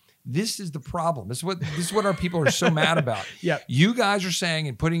on. This is the problem. This is what our people are so mad about. You guys are saying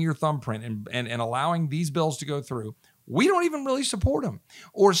and putting your thumbprint and allowing these bills to go through. We don't even really support them.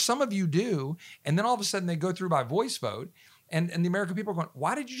 Or some of you do. And then all of a sudden they go through by voice vote. And the American people are going,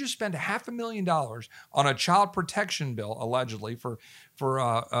 why did you just spend $500,000 on a child protection bill, allegedly, for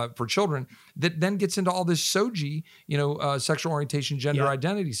children, that then gets into all this SOGI, sexual orientation, gender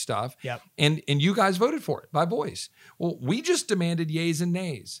identity stuff. Yep. And you guys voted for it by voice. Well, we just demanded yays and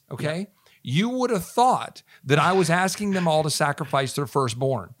nays, okay? Yep. You would have thought that I was asking them all to sacrifice their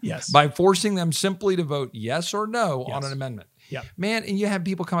firstborn by forcing them simply to vote yes or no on an amendment. Yep. Man, and you have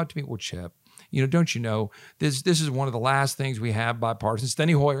people come up to me, well, Chip, don't you know, this is one of the last things we have bipartisan.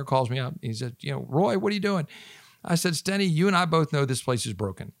 Steny Hoyer calls me up. He said, Roy, what are you doing? I said, Steny, you and I both know this place is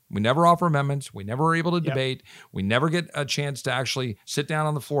broken. We never offer amendments. We never are able to debate. We never get a chance to actually sit down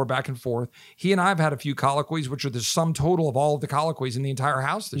on the floor back and forth. He and I have had a few colloquies, which are the sum total of all of the colloquies in the entire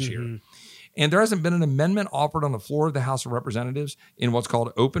House this year. And there hasn't been an amendment offered on the floor of the House of Representatives in what's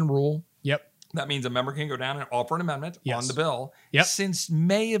called open rule. Yep. That means a member can go down and offer an amendment on the bill since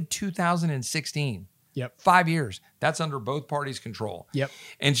May of 2016. 5 years. That's under both parties' control.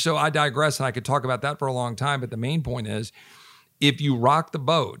 And so I digress, and I could talk about that for a long time, but the main point is, if you rock the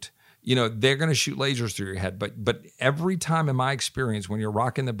boat, they're going to shoot lasers through your head. But every time in my experience, when you're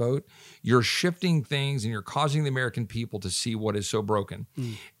rocking the boat, you're shifting things and you're causing the American people to see what is so broken.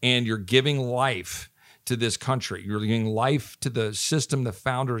 And you're giving life to this country. You're giving life to the system the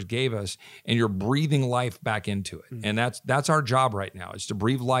founders gave us, and you're breathing life back into it. And that's our job right now, is to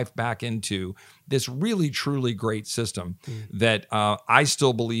breathe life back into this really, truly great system that I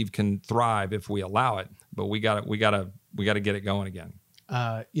still believe can thrive if we allow it. But we got to get it going again.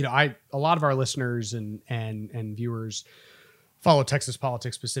 A lot of our listeners and viewers follow Texas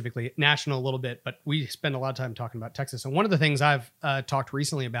politics, specifically national a little bit, but we spend a lot of time talking about Texas. And one of the things I've talked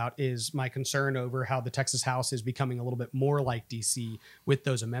recently about is my concern over how the Texas House is becoming a little bit more like DC with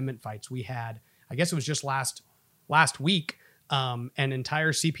those amendment fights. We had, I guess it was just last week, an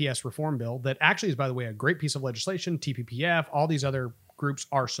entire CPS reform bill that actually is, by the way, a great piece of legislation. TPPF, all these other groups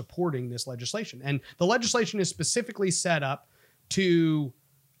are supporting this legislation. And the legislation is specifically set up to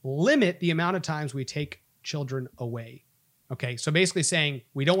limit the amount of times we take children away. Okay, so basically saying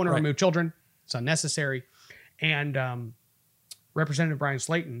we don't want to remove children. It's unnecessary. And Representative Brian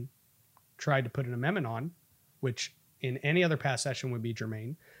Slayton tried to put an amendment on, which in any other past session would be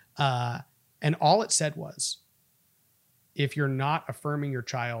germane. And all it said was, if you're not affirming your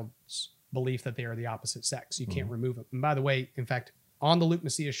child's belief that they are the opposite sex. You can't remove them. And by the way, in fact, on the Luke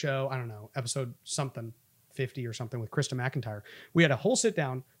Macias show, I don't know, episode something 50 or something with Krista McIntyre, we had a whole sit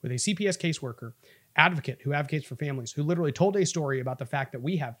down with a CPS caseworker, advocate who advocates for families, who literally told a story about the fact that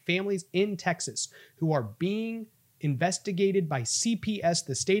we have families in Texas who are being investigated by CPS,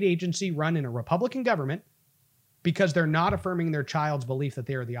 the state agency run in a Republican government, because they're not affirming their child's belief that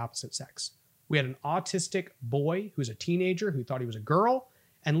they are the opposite sex. We had an autistic boy who's a teenager who thought he was a girl,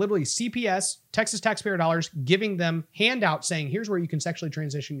 and literally CPS, Texas taxpayer dollars, giving them handouts saying, here's where you can sexually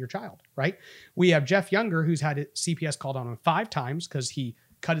transition your child, right? We have Jeff Younger, who's had CPS called on him 5 times because he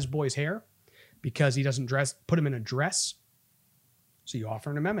cut his boy's hair because he doesn't put him in a dress. So you offer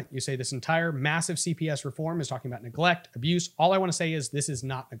an amendment. You say this entire massive CPS reform is talking about neglect, abuse. All I want to say is this is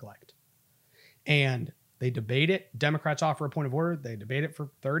not neglect. And they debate it. Democrats offer a point of order. They debate it for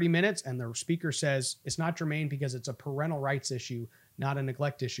 30 minutes. And the speaker says it's not germane because it's a parental rights issue, not a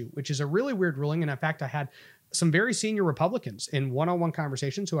neglect issue, which is a really weird ruling. And in fact, I had some very senior Republicans in one-on-one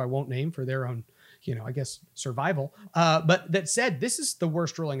conversations who I won't name for their own, I guess, survival, but that said, this is the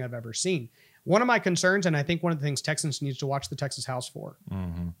worst ruling I've ever seen. One of my concerns, and I think one of the things Texans needs to watch the Texas House for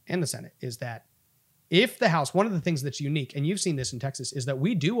and the Senate, is that if the House, one of the things that's unique, and you've seen this in Texas, is that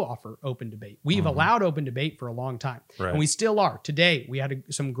we do offer open debate. We've allowed open debate for a long time, and we still are. Today, we had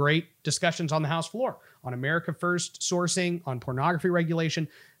some great discussions on the House floor on America First sourcing, on pornography regulation.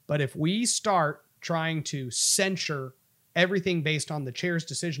 But if we start trying to censure everything based on the chair's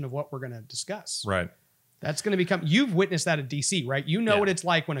decision of what we're going to discuss, that's going to become, you've witnessed that at DC, right? You know what it's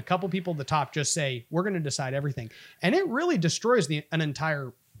like when a couple people at the top just say, we're going to decide everything. And it really destroys an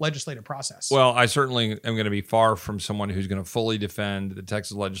entire legislative process. Well, I certainly am going to be far from someone who's going to fully defend the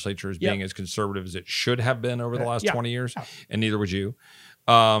Texas legislature as being as conservative as it should have been over the last 20 years, and neither would you.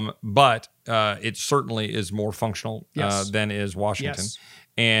 But it certainly is more functional than is Washington.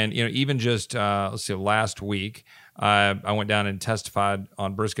 And, even just, let's see, last week, I went down and testified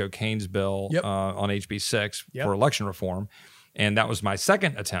on Briscoe Cain's bill on HB 6 for election reform. And that was my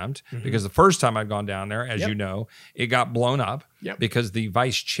second attempt because the first time I'd gone down there, as you know, it got blown up because the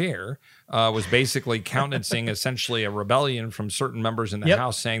vice chair was basically countenancing essentially a rebellion from certain members in the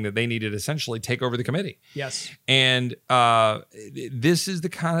House saying that they needed to essentially take over the committee. And this is the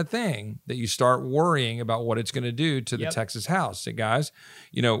kind of thing that you start worrying about what it's going to do to the Texas House. Say, guys,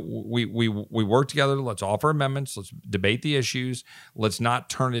 we work together. Let's offer amendments. Let's debate the issues. Let's not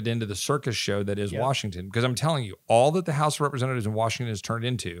turn it into the circus show that is Washington. Because I'm telling you, all that the House of Representatives in Washington has turned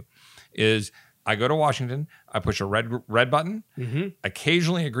into is I go to Washington, I push a red button,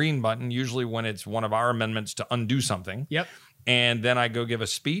 occasionally a green button, usually when it's one of our amendments to undo something. And then I go give a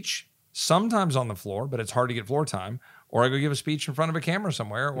speech, sometimes on the floor, but it's hard to get floor time, or I go give a speech in front of a camera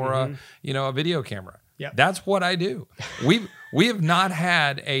somewhere or a video camera. That's what I do. We have not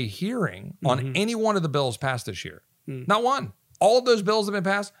had a hearing on any one of the bills passed this year. Not one. All of those bills have been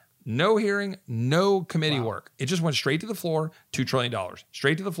passed. No hearing, no committee work. It just went straight to the floor, $2 trillion.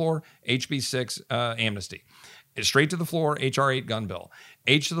 Straight to the floor, HB 6 amnesty. Straight to the floor, HR 8 gun bill.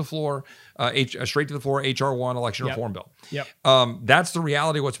 Straight to the floor, HR 1 election reform bill. That's the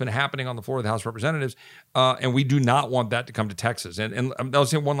reality of what's been happening on the floor of the House of Representatives. And we do not want that to come to Texas. And I'll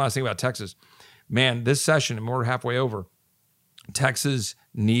say one last thing about Texas. Man, this session, and we're halfway over, Texas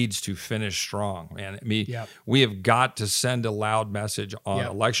needs to finish strong, man. We have got to send a loud message on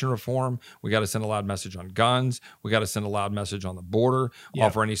election reform. We got to send a loud message on guns. We got to send a loud message on the border,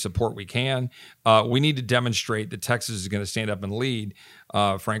 offer any support we can. We need to demonstrate that Texas is going to stand up and lead.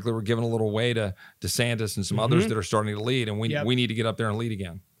 Frankly, we're giving a little way to DeSantis and some others that are starting to lead, and we need to get up there and lead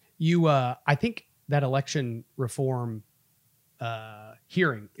again. I think that election reform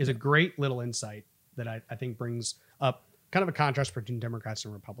hearing is a great little insight that I think brings up kind of a contrast between Democrats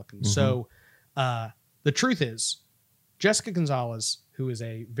and Republicans. So the truth is, Jessica Gonzalez, who is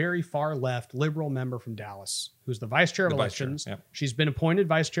a very far left liberal member from Dallas, who's the vice chair of elections, she's been appointed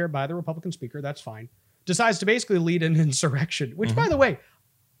vice chair by the Republican speaker, that's fine, decides to basically lead an insurrection, which by the way,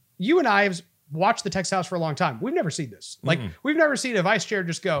 you and I have watched the Texas House for a long time. We've never seen this. We've never seen a vice chair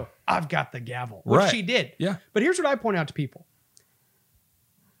just go, I've got the gavel, which she did. But here's what I point out to people.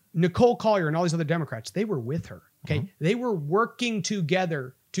 Nicole Collier and all these other Democrats, they were with her. Okay. They were working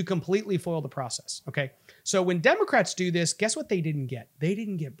together to completely foil the process. Okay. So when Democrats do this, guess what they didn't get? They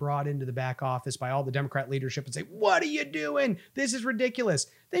didn't get brought into the back office by all the Democrat leadership and say, what are you doing? This is ridiculous.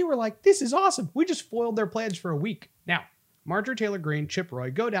 They were like, this is awesome. We just foiled their plans for a week. Now, Marjorie Taylor Greene, Chip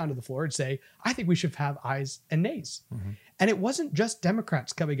Roy go down to the floor and say, I think we should have ayes and nays. And it wasn't just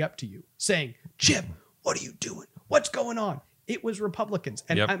Democrats coming up to you saying, Chip, what are you doing? What's going on? It was Republicans.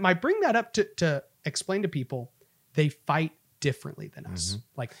 And I bring that up to explain to people they fight differently than us.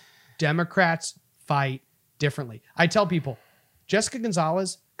 Like Democrats fight differently. I tell people, Jessica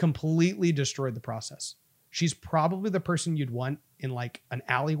Gonzalez completely destroyed the process. She's probably the person you'd want in like an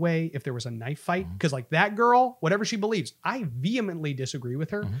alleyway if there was a knife fight. Because like that girl, whatever she believes, I vehemently disagree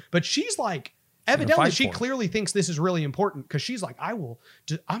with her. But she's like, evidently she clearly thinks this is really important because she's like,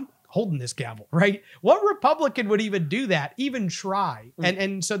 I'm holding this gavel, right? What Republican would even do that, even try?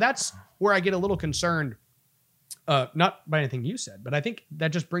 And so that's where I get a little concerned. Not by anything you said, but I think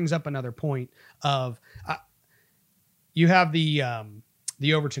that just brings up another point of you have the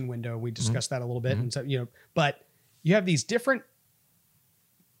Overton window. We discussed that a little bit. And so, but you have these different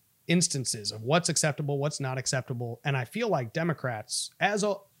instances of what's acceptable, what's not acceptable. And I feel like Democrats as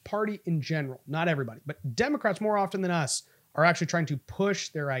a party in general, not everybody, but Democrats more often than us are actually trying to push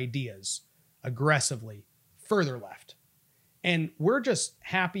their ideas aggressively further left. And we're just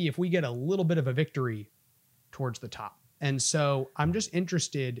happy if we get a little bit of a victory towards the top. And so I'm just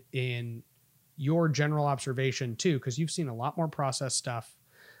interested in your general observation too, because you've seen a lot more process stuff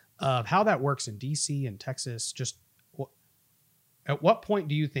of how that works in DC and Texas. Just at what point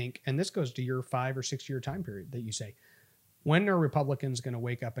do you think, and this goes to your 5 or 6 year time period that you say, when are Republicans going to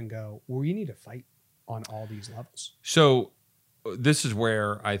wake up and go, well, we need to fight on all these levels? So this is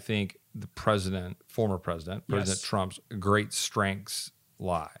where I think the former president Trump's great strengths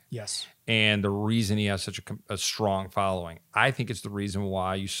lie. Yes. And the reason he has such a strong following, I think it's the reason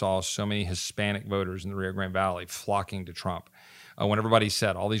why you saw so many Hispanic voters in the Rio Grande Valley flocking to Trump. When everybody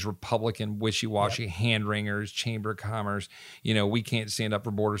said all these Republican wishy-washy hand-wringers, Chamber of Commerce, we can't stand up for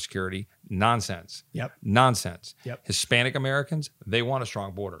border security. Nonsense. Nonsense. Hispanic Americans, they want a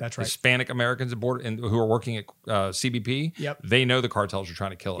strong border. That's right. Hispanic Americans who are working at CBP, they know the cartels are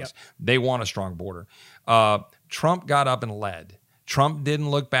trying to kill us. They want a strong border. Trump got up and led. Trump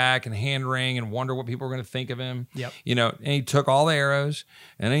didn't look back and hand wring and wonder what people were going to think of him. And he took all the arrows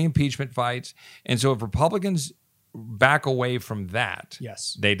and the impeachment fights. And so if Republicans back away from that,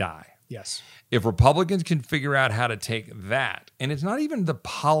 they die. If Republicans can figure out how to take that, and it's not even the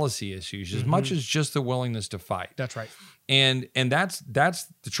policy issues as much as just the willingness to fight. That's right. And that's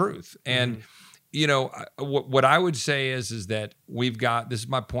the truth. And what I would say is that we've got, this is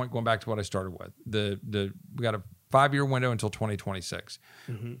my point going back to what I started with. We got a 5-year window until 2026.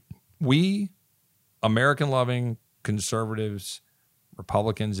 We, American-loving conservatives,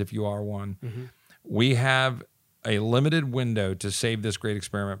 Republicans, if you are one, we have a limited window to save this great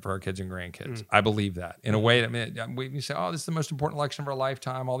experiment for our kids and grandkids. I believe that in a way that we say, oh, this is the most important election of our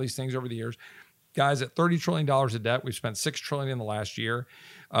lifetime, all these things over the years. Guys, at $30 trillion of debt, we've spent $6 trillion in the last year.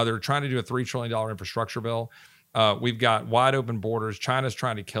 They're trying to do a $3 trillion infrastructure bill. We've got wide open borders. China's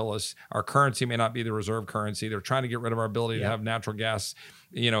trying to kill us. Our currency may not be the reserve currency. They're trying to get rid of our ability to have natural gas,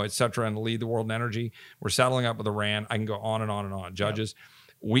 et cetera, and lead the world in energy. We're saddling up with Iran. I can go on and on and on. Judges,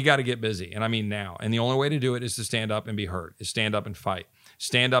 we got to get busy. And I mean now. And the only way to do it is to stand up and be heard, is stand up and fight.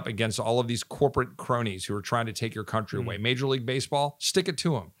 Stand up against all of these corporate cronies who are trying to take your country away. Major League Baseball, stick it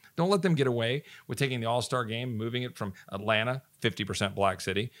to them. Don't let them get away with taking the All-Star game, moving it from Atlanta, 50% black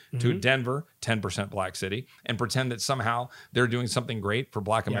city, to Denver, 10% black city, and pretend that somehow they're doing something great for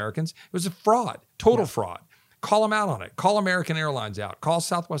black Americans. It was a fraud, total fraud. Call them out on it. Call American Airlines out. Call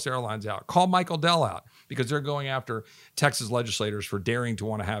Southwest Airlines out. Call Michael Dell out, because they're going after Texas legislators for daring to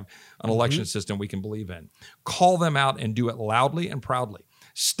want to have an election system we can believe in. Call them out and do it loudly and proudly.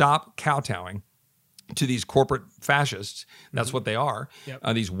 Stop kowtowing to these corporate fascists. That's what they are.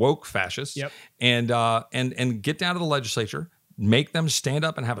 These woke fascists. And get down to the legislature, make them stand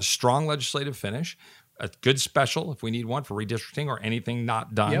up and have a strong legislative finish, a good special if we need one for redistricting or anything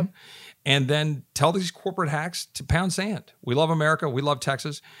not done. And then tell these corporate hacks to pound sand. We love America. We love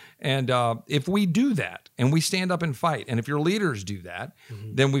Texas. And if we do that and we stand up and fight, and if your leaders do that,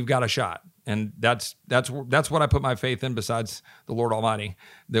 then we've got a shot. And that's what I put my faith in, besides the Lord Almighty,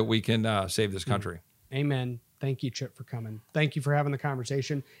 that we can save this country. Amen. Thank you, Chip, for coming. Thank you for having the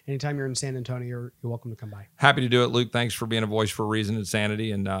conversation. Anytime you're in San Antonio, you're welcome to come by. Happy to do it, Luke. Thanks for being a voice for reason and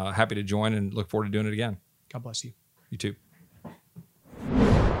sanity, and happy to join and look forward to doing it again. God bless you. You too.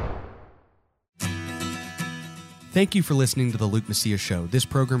 Thank you for listening to the Luke Macias Show. This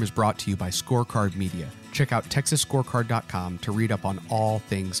program is brought to you by Scorecard Media. Check out TexasScorecard.com to read up on all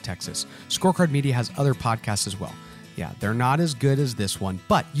things Texas. Scorecard Media has other podcasts as well. Yeah, they're not as good as this one,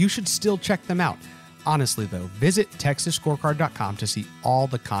 but you should still check them out. Honestly, though, visit TexasScorecard.com to see all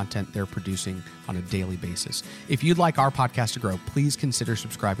the content they're producing on a daily basis. If you'd like our podcast to grow, please consider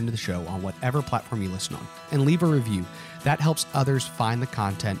subscribing to the show on whatever platform you listen on, and leave a review. That helps others find the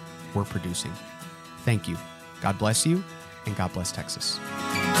content we're producing. Thank you. God bless you, and God bless Texas.